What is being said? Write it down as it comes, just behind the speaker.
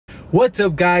What's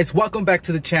up guys, welcome back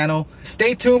to the channel.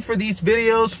 Stay tuned for these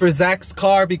videos for Zach's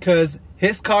car because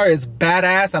his car is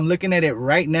badass. I'm looking at it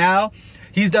right now.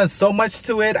 He's done so much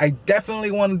to it. I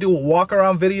definitely want to do a walk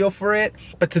around video for it.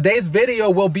 But today's video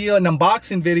will be an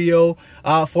unboxing video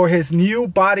for his new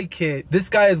body kit. This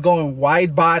guy is going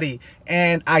wide body.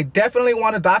 And I definitely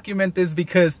want to document this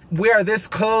because we are this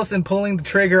close and pulling the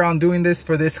trigger on doing this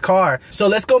for this car. So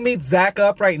let's go meet Zach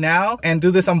up right now and do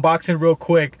this unboxing real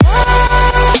quick.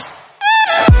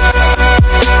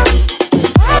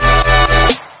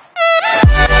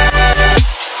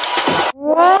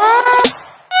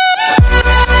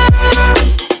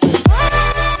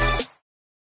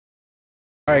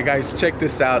 Alright guys, check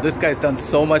this out. This guy's done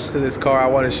so much to this car. I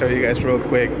want to show you guys real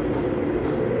quick.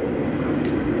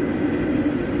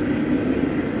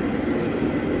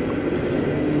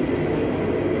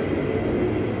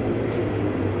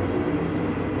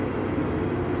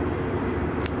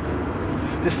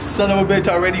 This son of a bitch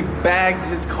already bagged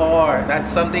his car. That's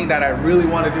something that I really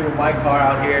want to do with my car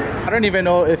out here. I don't even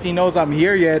know if he knows I'm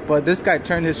here yet, but this guy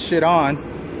turned his shit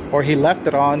on, or he left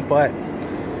it on, but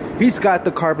he's got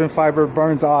the carbon fiber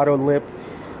Burns auto lip.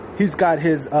 He's got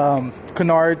his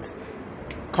Canards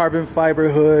carbon fiber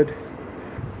hood.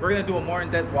 We're gonna do a more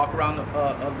in-depth walk around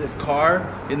of this car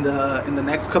in the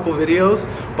next couple videos.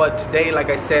 But today, like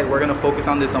I said, we're gonna focus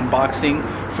on this unboxing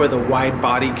for the wide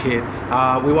body kit.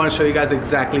 We want to show you guys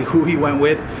exactly who he went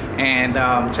with and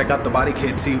check out the body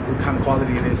kit, see what kind of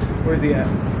quality it is. Where's he at?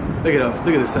 Look at him.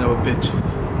 Look at this son of a bitch.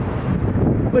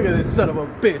 Look at this son of a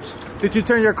bitch. Did you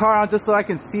turn your car on just so I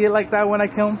can see it like that when I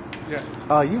kill him? Yeah.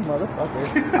 Oh, you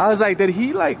motherfucker. I was like, did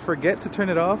he like forget to turn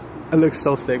it off? It looks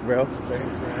so sick, bro.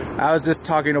 Thanks, man. I was just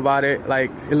talking about it. Like,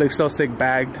 it looks so sick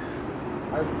bagged.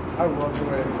 I love the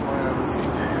way it's lined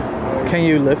up. Can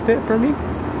you lift it for me?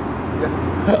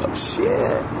 Yeah. Oh,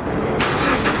 shit.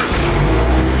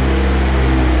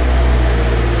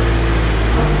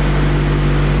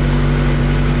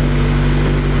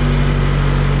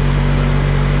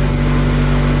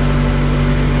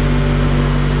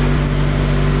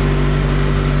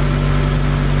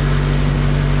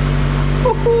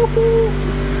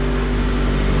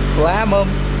 Slam him.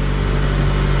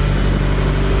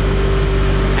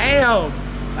 Damn,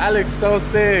 that looks so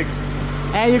sick.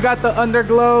 And you got the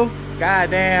underglow. God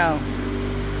damn,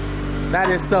 that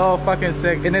is so fucking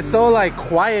sick. And it's so like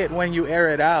quiet when you air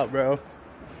it out, bro.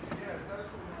 Yeah, it's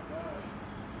actually not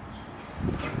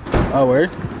bad. Oh, word.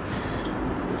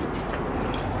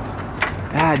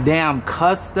 God damn,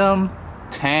 custom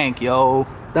tank, yo.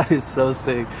 That is so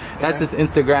sick. That's his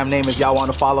Instagram name if y'all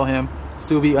want to follow him.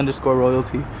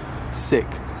 Subi_royalty. Sick.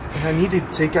 And I need to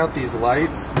take out these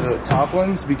lights, the top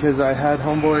ones, because I had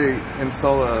homeboy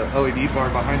install a LED bar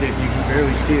behind it and you can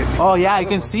barely see it. Oh yeah, I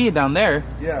can see it down there.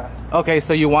 Yeah. Okay,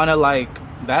 so you want to like,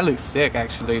 that looks sick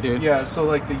actually, dude. Yeah, so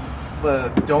like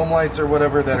the dome lights or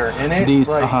whatever that are in it, these,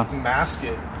 like mask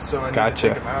it. So I need to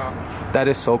take them out. That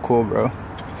is so cool, bro.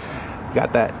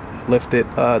 Got that lifted,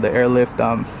 the airlift,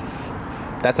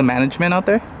 that's a management out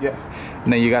there? Yeah.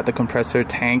 And then you got the compressor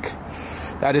tank.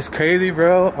 That is crazy,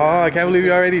 bro. Oh, I can't believe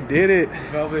you already did it.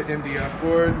 Velvet MDF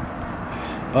board.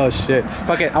 Oh shit.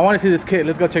 Fuck it. I want to see this kit.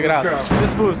 Let's go check it out. Let's go.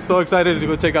 This fool is so excited to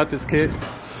go check out this kit.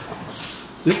 This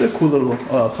is a cool little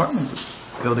apartment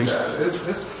building. Yeah,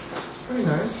 it's pretty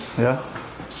nice. Yeah. I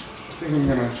think I'm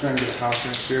gonna try and get a house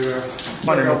next year though.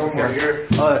 I got one more year.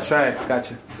 Oh, that's right.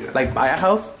 Gotcha. Yeah. Like buy a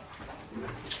house?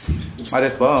 Might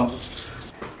as well.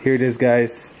 Here it is,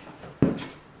 guys.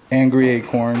 Angry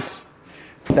Acorns.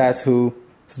 That's who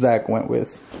Zach went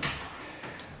with.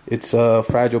 It's a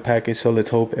fragile package, so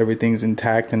let's hope everything's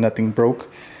intact and nothing broke.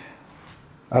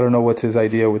 I don't know what's his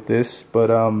idea with this, but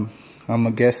I'm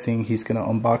guessing he's gonna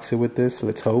unbox it with this.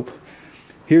 Let's hope.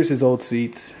 Here's his old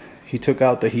seats. He took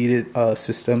out the heated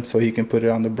system so he can put it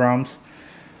on the Brahms.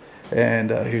 And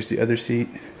here's the other seat.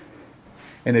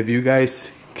 And if you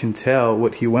guys can tell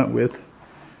what he went with,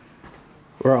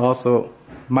 we're also,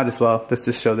 might as well, let's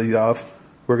just show these off.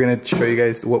 We're gonna show you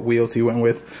guys what wheels he went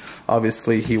with.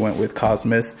 Obviously, he went with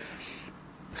Cosmos,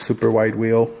 super wide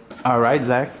wheel. All right,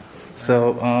 Zach.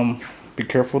 So, be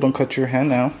careful, don't cut your hand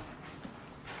now.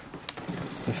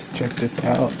 Let's check this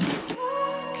out.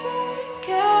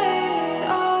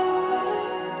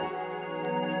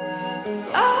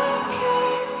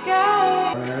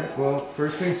 Alright, well,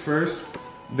 first things first,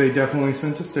 they definitely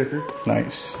sent a sticker.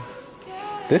 Nice.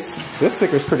 This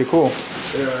sticker's pretty cool.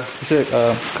 Yeah. You should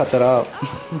cut that out.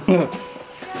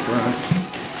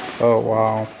 Oh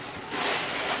wow.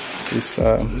 This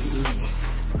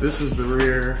is the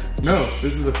rear. No,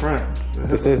 this is the front.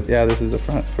 This is the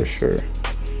front for sure.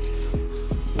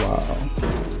 Wow.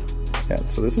 Yeah,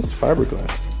 so this is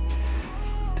fiberglass.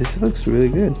 this looks really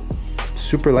good.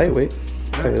 Super lightweight,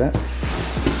 I'll tell you that.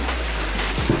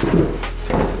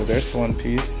 So there's one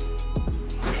piece.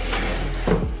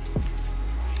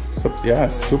 So yeah,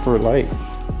 super light.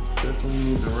 Definitely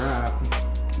needs a wrap.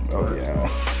 Oh yeah.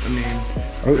 I mean.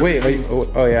 Oh wait.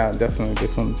 Oh yeah, definitely.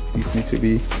 These need to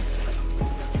be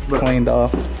cleaned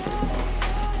off.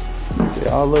 They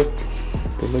all look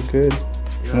good.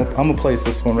 Yeah. I'm gonna place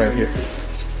this one right here.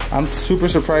 I'm super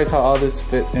surprised how all this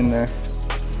fit in there.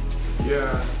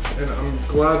 Yeah, and I'm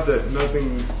glad that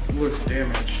nothing looks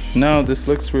damaged. No, this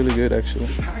looks really good actually.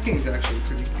 The packing's actually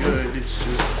pretty good. It's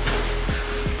just.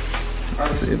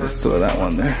 Let's throw that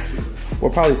one there.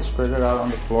 We'll probably spread it out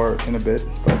on the floor in a bit,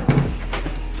 but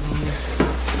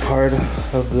it's part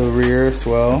of the rear as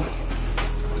well.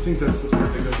 I think that's the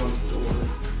part that goes on the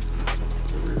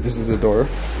door. This is the door.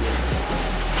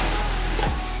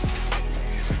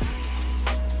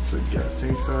 It's the gas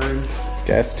tank side.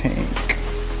 Gas tank.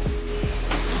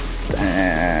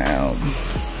 Damn.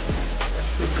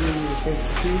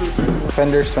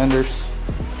 Fenders.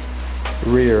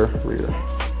 Rear.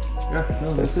 Yeah,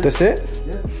 no, that's it?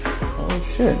 Yeah. Oh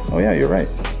shit. Oh yeah, you're right.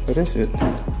 That is it.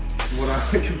 What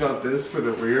I like about this for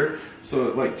the rear, so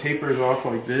it like tapers off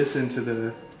like this into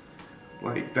the,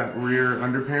 like that rear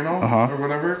under panel or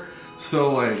whatever.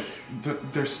 So like,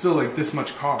 there's still like this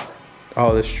much car.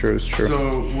 Oh, that's true, it's true.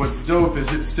 So what's dope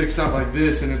is it sticks out like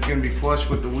this and it's gonna be flush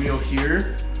with the wheel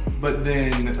here, but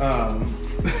then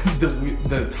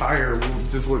the tire will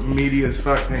just look meaty as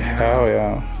fuck. Hell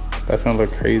yeah. That's gonna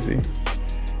look crazy.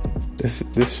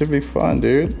 This should be fun,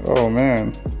 dude. Oh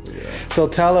man. Yeah. So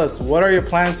tell us, what are your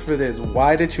plans for this?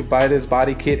 Why did you buy this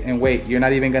body kit? And wait, you're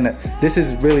not even gonna, this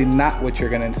is really not what you're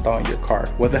gonna install in your car.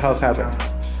 What the hell's happening?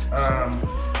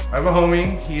 I have a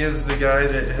homie. He is the guy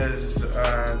that has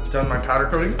done my powder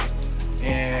coating,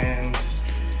 and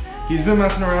he's been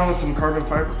messing around with some carbon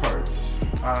fiber parts,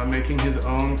 making his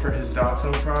own for his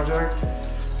Datsun project.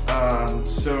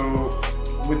 So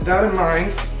with that in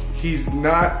mind, he's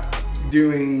not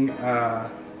doing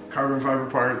carbon fiber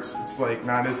parts. It's like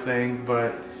not his thing,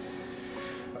 but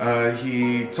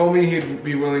he told me he'd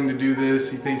be willing to do this.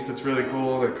 He thinks it's really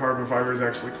cool that carbon fiber is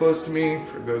actually close to me.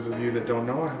 For those of you that don't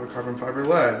know, I have a carbon fiber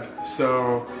leg,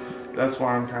 so that's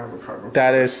why I'm kind of a carbon fiber.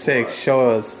 That is sick. Show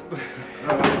us.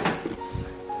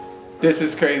 This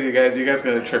is crazy, guys. You guys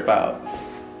gotta trip out.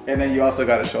 And then you also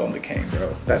gotta show them the cane,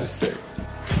 bro. That is sick.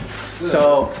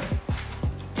 So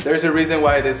there's a reason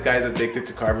why this guy's addicted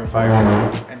to carbon fiber,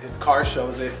 and his car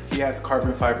shows it. He has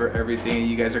carbon fiber everything.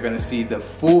 You guys are gonna see the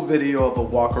full video of a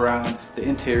walk around. The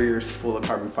interior is full of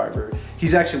carbon fiber.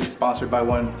 He's actually sponsored by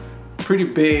one pretty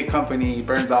big company,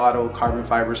 Burns Auto, carbon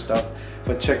fiber stuff.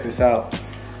 But check this out.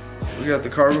 We got the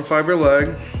carbon fiber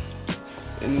leg,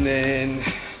 and then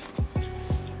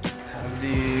have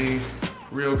the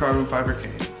real carbon fiber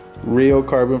cane. Real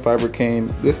carbon fiber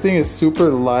cane. This thing is super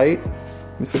light.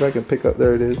 Let me see if I can pick up,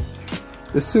 there it is.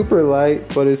 It's super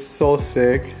light, but it's so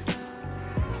sick.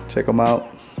 Check them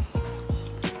out.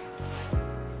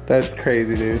 That's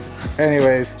crazy, dude.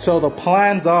 Anyway, so the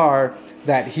plans are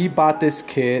that he bought this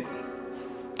kit,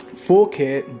 full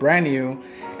kit, brand new,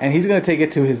 and he's gonna take it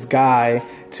to his guy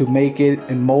to make it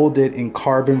and mold it in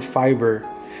carbon fiber.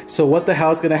 So what the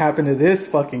hell's gonna happen to this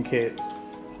fucking kit?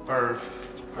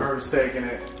 Irv's taking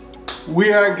it.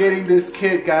 We are getting this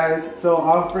kit, guys, so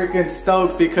I'm freaking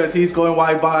stoked because he's going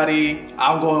wide body,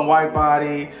 I'm going wide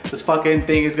body. This fucking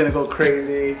thing is gonna go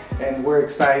crazy, and we're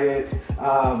excited.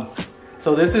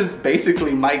 So this is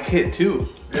basically my kit too.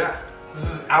 Yeah,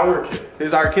 this is our kit. This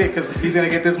is our kit because he's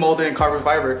gonna get this molded in carbon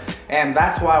fiber, and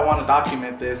that's why I want to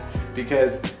document this,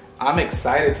 because I'm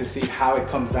excited to see how it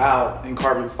comes out in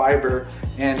carbon fiber,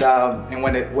 and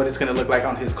what it's gonna look like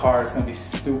on his car. It's gonna be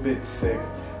stupid sick.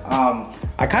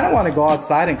 I kind of want to go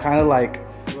outside and kind of like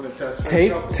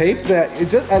tape that,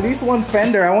 just at least one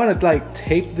fender. I want to like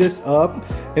tape this up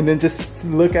and then just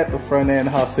look at the front end,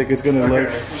 how sick it's gonna look.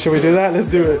 Should we do that? Let's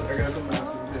do it. I got some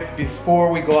masking tape.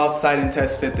 Before we go outside and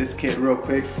test fit this kit real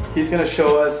quick, he's gonna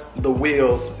show us the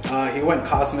wheels. He went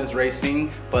Cosmos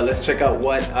Racing, but let's check out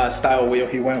what style wheel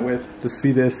he went with to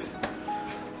see this.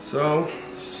 So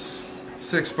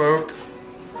 6-spoke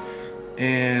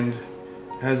and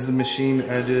has the machine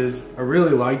edges. I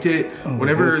really liked it.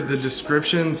 Whenever the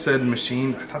description said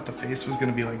machine, I thought the face was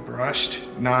gonna be like brushed,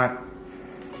 not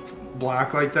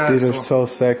black like that. These are so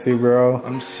sexy, bro.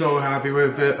 I'm so happy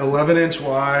with it. 11-inch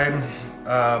wide,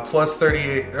 plus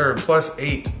 38 or plus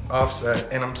 8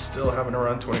 offset, and I'm still having to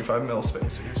run 25 mil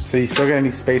spacers. So you're still gonna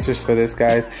need spacers for this,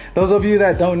 guys. Those of you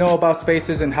that don't know about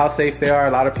spacers and how safe they are,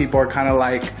 a lot of people are kind of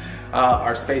like,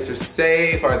 Are spacers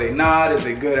safe? Are they not? Is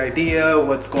it a good idea?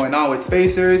 What's going on with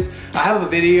spacers? I have a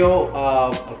video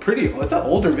of it's an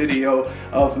older video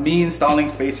of me installing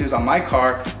spacers on my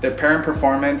car. They're parent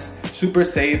performance, super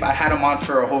safe. I had them on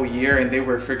for a whole year and they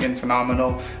were freaking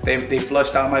phenomenal. They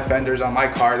flushed out my fenders on my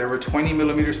car. There were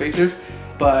 20mm spacers,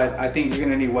 but I think you're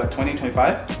gonna need what, 20, 25?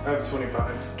 I have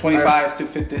 25s. 25s to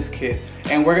fit this kit.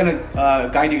 And we're gonna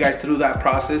guide you guys through that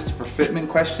process for fitment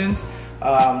questions.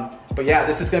 But yeah,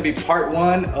 this is gonna be part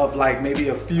one of like maybe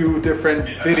a few different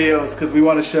videos, because we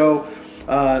wanna show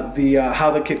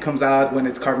how the kit comes out when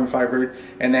it's carbon fibered,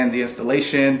 and then the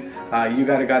installation. You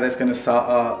got a guy that's gonna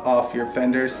saw off your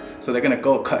fenders. So they're gonna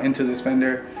go cut into this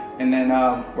fender, and then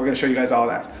we're gonna show you guys all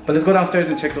that. But let's go downstairs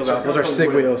and check those out. Those are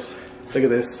sick wheels. Look at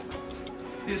this.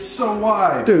 It's so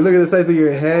wide. Dude, look at the size of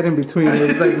your head in between.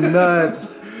 It's like nuts.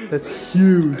 That's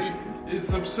huge.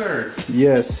 It's absurd.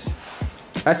 Yes.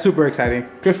 That's super exciting.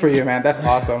 Good for you, man. That's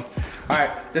awesome. All right,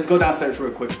 let's go downstairs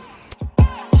real quick.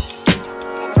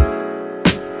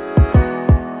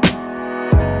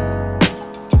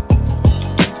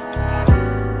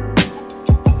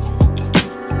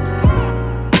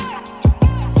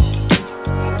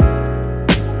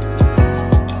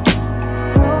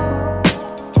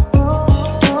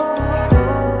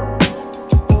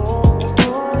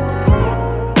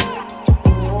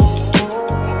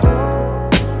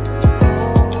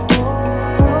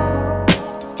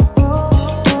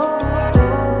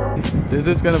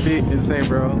 This is gonna be insane,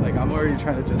 bro. Like, I'm already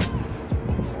trying to just,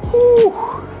 whew.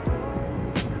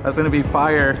 That's gonna be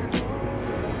fire.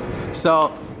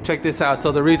 So check this out.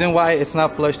 So the reason why it's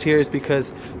not flushed here is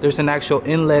because there's an actual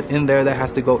inlet in there that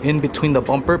has to go in between the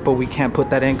bumper, but we can't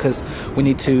put that in because we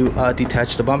need to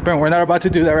detach the bumper, and we're not about to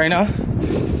do that right now.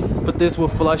 But this will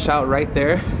flush out right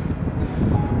there,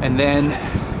 and then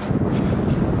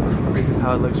this is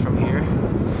how it looks from here.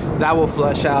 That will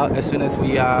flush out as soon as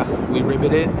we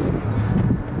rivet it.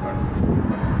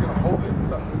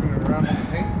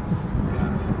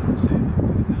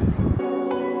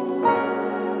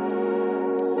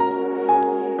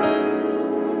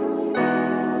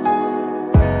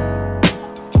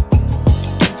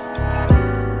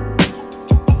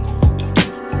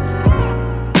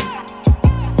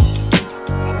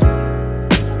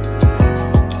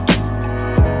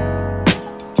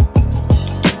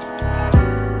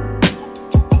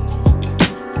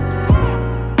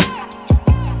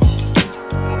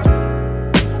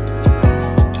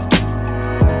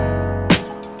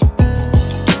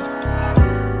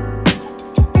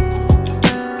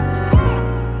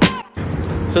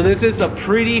 So this is a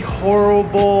pretty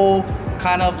horrible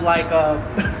kind of like a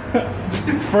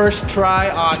first try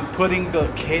on putting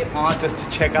the kit on just to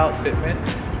check out fitment.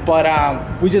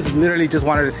 But we just literally just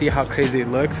wanted to see how crazy it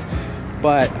looks.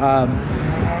 But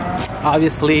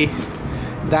obviously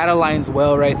that aligns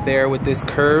well right there with this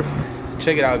curve.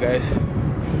 Check it out, guys.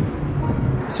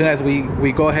 As soon as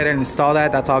we go ahead and install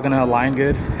that, that's all gonna align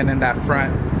good. And then that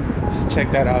front, just check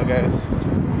that out, guys.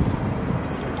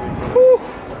 Woo.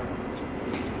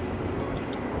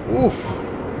 Ooh,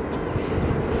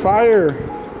 fire.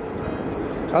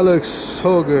 That looks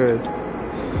so good.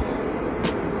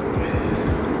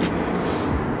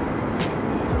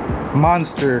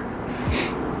 Monster.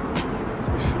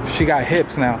 She got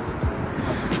hips now.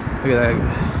 Look at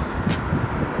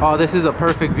that. Oh, this is a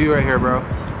perfect view right here, bro.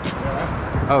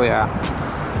 Oh yeah.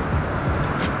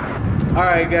 All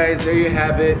right, guys, there you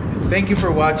have it. Thank you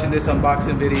for watching this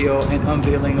unboxing video and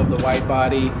unveiling of the wide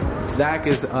body. Zach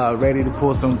is ready to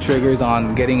pull some triggers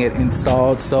on getting it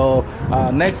installed. So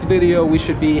next video we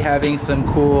should be having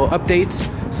some cool updates.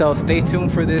 So stay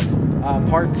tuned for this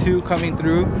part 2 coming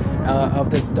through of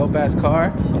this dope ass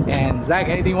car. And Zach,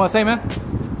 anything you want to say, man?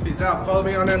 Peace out. Follow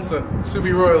me on Insta.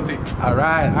 Subi Royalty. All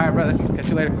right, brother. Catch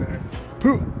you later.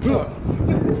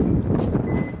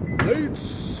 Later.